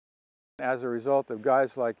As a result of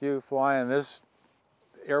guys like you flying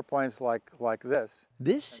airplanes like this.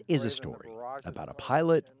 This is a story about a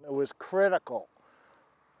pilot. It was critical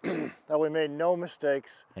that we made no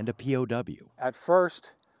mistakes. And a POW. At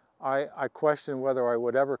first, I questioned whether I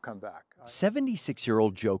would ever come back.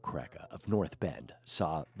 76-year-old Joe Krecka of North Bend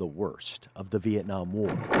saw the worst of the Vietnam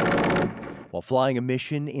War. While flying a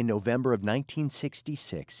mission in November of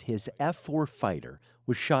 1966, his F-4 fighter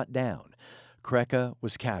was shot down. Krecka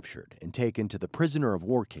was captured and taken to the prisoner of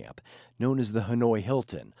war camp known as the Hanoi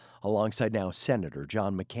Hilton, alongside now Senator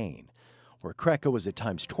John McCain, where Krecka was at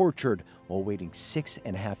times tortured while waiting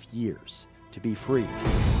 6.5 years to be freed.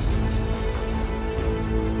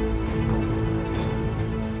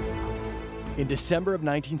 In December of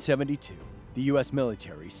 1972, the U.S.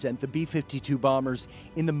 military sent the B-52 bombers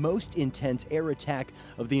in the most intense air attack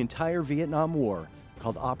of the entire Vietnam War,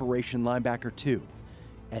 called Operation Linebacker II.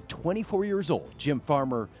 At 24 years old, Jim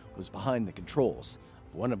Farmer was behind the controls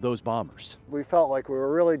of one of those bombers. We felt like we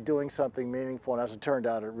were really doing something meaningful, and as it turned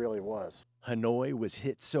out, it really was. Hanoi was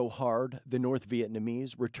hit so hard, the North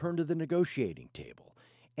Vietnamese returned to the negotiating table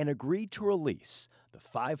and agreed to release the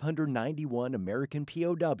 591 American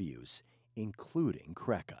POWs, including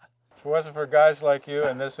Krecka. If it wasn't for guys like you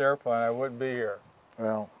and this airplane, I wouldn't be here.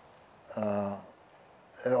 Well,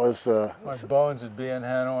 it was... My bones would be in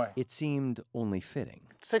Hanoi. It seemed only fitting.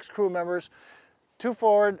 6 crew members, 2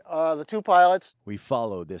 forward, the 2 pilots. We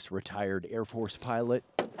follow this retired Air Force pilot.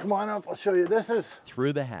 Come on up, I'll show you. This is...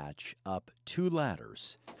 Through the hatch, up 2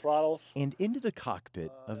 ladders. Throttles. And into the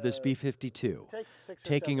cockpit of this B-52,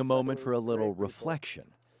 taking a moment for a little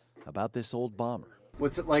reflection about this old bomber.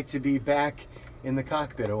 What's it like to be back in the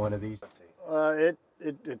cockpit of one of these?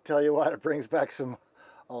 It tell you what, it brings back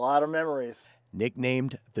a lot of memories.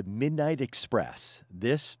 Nicknamed the Midnight Express,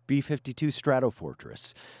 this B-52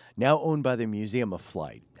 Stratofortress, now owned by the Museum of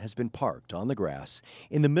Flight, has been parked on the grass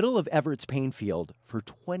in the middle of Everett's Payne Field for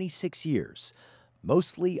 26 years,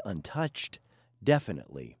 mostly untouched,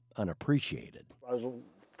 definitely unappreciated. I was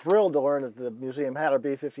thrilled to learn that the museum had a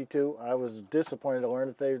B-52. I was disappointed to learn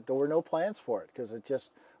that there were no plans for it, because it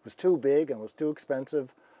just was too big and was too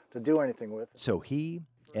expensive to do anything with. So he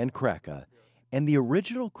and Krecka and the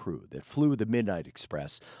original crew that flew the Midnight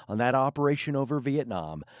Express on that operation over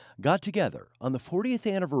Vietnam got together on the 40th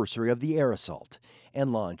anniversary of the air assault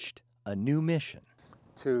and launched a new mission.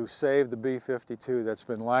 To save the B-52 that's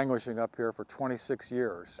been languishing up here for 26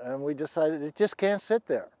 years. And we decided it just can't sit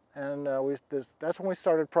there. And that's when we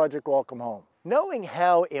started Project Welcome Home. Knowing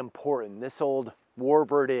how important this old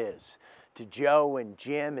warbird is to Joe and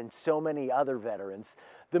Jim and so many other veterans,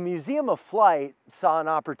 the Museum of Flight saw an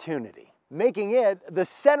opportunity, making it the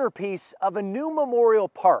centerpiece of a new memorial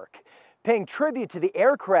park, paying tribute to the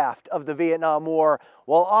aircraft of the Vietnam War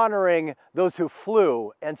while honoring those who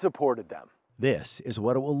flew and supported them. This is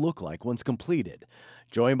what it will look like once completed,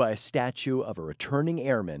 joined by a statue of a returning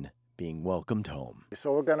airman being welcomed home.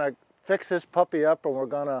 So we're gonna fix this puppy up, and we're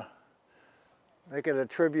gonna make it a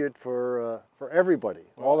tribute for everybody,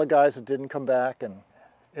 all the guys that didn't come back. And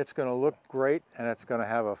it's gonna look great, and it's gonna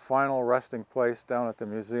have a final resting place down at the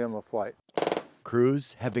Museum of Flight.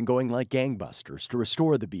 Crews have been going like gangbusters to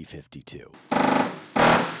restore the B-52,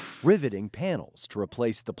 riveting panels to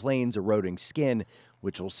replace the plane's eroding skin,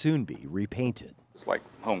 which will soon be repainted. It's like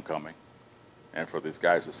homecoming, and for these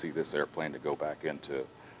guys to see this airplane to go back into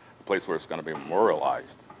a place where it's going to be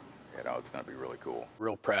memorialized, you know, it's going to be really cool.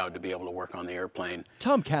 Real proud to be able to work on the airplane.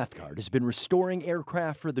 Tom Cathcart has been restoring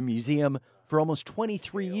aircraft for the museum for almost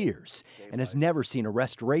 23 years and has never seen a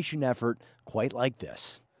restoration effort quite like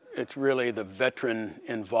this. It's really the veteran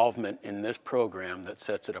involvement in this program that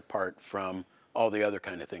sets it apart from all the other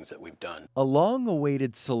kind of things that we've done. A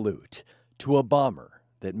long-awaited salute to a bomber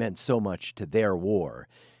that meant so much to their war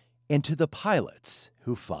and to the pilots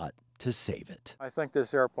who fought to save it. I think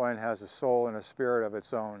this airplane has a soul and a spirit of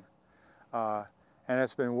its own, and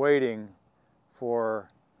it's been waiting for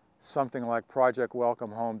something like Project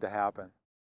Welcome Home to happen.